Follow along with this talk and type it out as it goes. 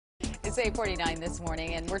It's 8:49 this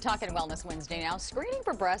morning, and we're talking Wellness Wednesday now. Screening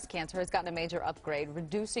for breast cancer has gotten a major upgrade,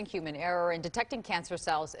 reducing human error and detecting cancer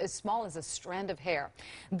cells as small as a strand of hair.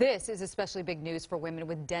 This is especially big news for women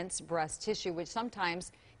with dense breast tissue, which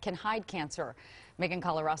sometimes can hide cancer. Megan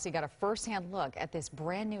Colarossi got a first-hand look at this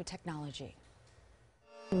brand new technology.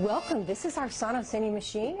 Welcome. This is our SonoCiné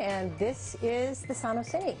machine, and this is the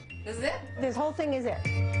SonoCiné. This is it? This whole thing is it.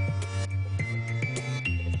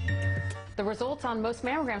 The results on most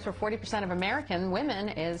mammograms for 40% of American women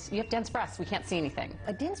is you have dense breasts. We can't see anything.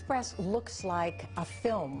 A dense breast looks like a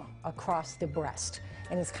film across the breast,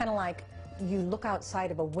 and it's kind of like you look outside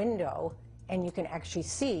of a window and you can actually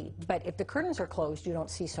see, but if the curtains are closed, you don't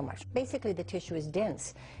see so much. Basically, the tissue is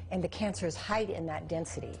dense, and the cancers hide in that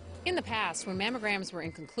density. In the past, when mammograms were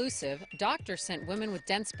inconclusive, doctors sent women with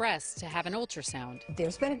dense breasts to have an ultrasound.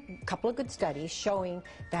 There's been a couple of good studies showing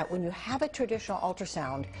that when you have a traditional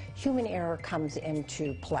ultrasound, human error comes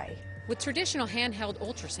into play. With traditional handheld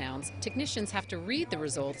ultrasounds, technicians have to read the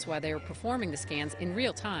results while they are performing the scans in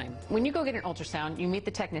real time. When you go get an ultrasound, you meet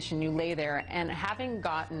the technician, you lay there, and having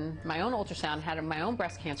gotten my own ultrasound, had my own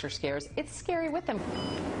breast cancer scares, it's scary with them.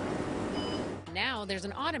 Now there's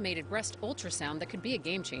an automated breast ultrasound that could be a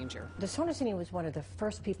game changer. The SonoCine was one of the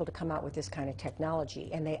first people to come out with this kind of technology,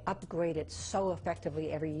 and they upgrade it so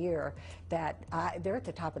effectively every year that they're at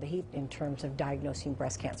the top of the heap in terms of diagnosing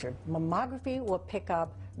breast cancer. Mammography will pick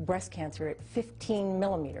up breast cancer at 15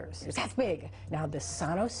 millimeters. That's big. Now the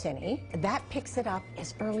SonoCine, that picks it up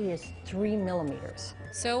as early as 3 millimeters.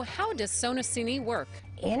 So how does SonoCiné work?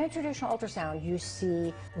 In a traditional ultrasound, you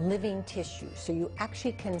see living tissue. So you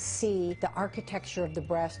actually can see the architecture of the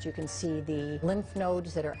breast. You can see the lymph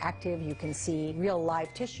nodes that are active. You can see real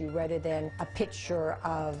live tissue rather than a picture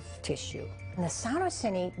of tissue. And the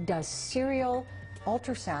SonoCine does serial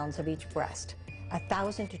ultrasounds of each breast.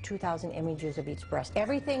 1,000 to 2,000 images of each breast.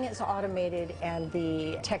 Everything is automated, and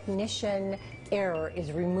the technician error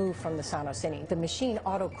is removed from the SonoCine. The machine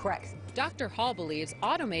auto-corrects. Dr. Hall believes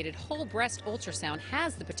automated whole breast ultrasound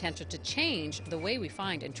has the potential to change the way we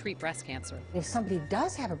find and treat breast cancer. If somebody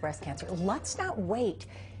does have a breast cancer, let's not wait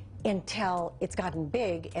until it's gotten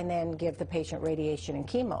big and then give the patient radiation and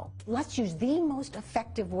chemo. Let's use the most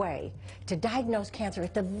effective way to diagnose cancer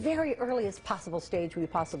at the very earliest possible stage we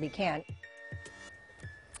possibly can.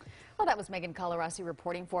 Well, that was Megan Colarossi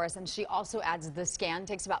reporting for us, and she also adds the scan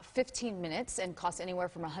takes about 15 minutes and costs anywhere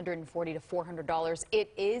from $140 to $400.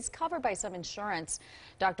 It is covered by some insurance.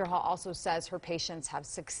 Dr. Hall also says her patients have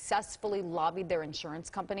successfully lobbied their insurance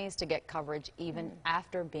companies to get coverage even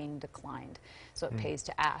after being declined. So it pays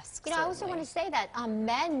to ask. You know, I also want to say that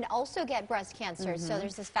men also get breast cancer. So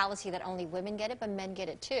there's this fallacy that only women get it, but men get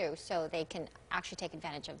it too. So they can actually take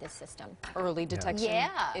advantage of this system. Early detection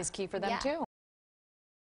is key for them too.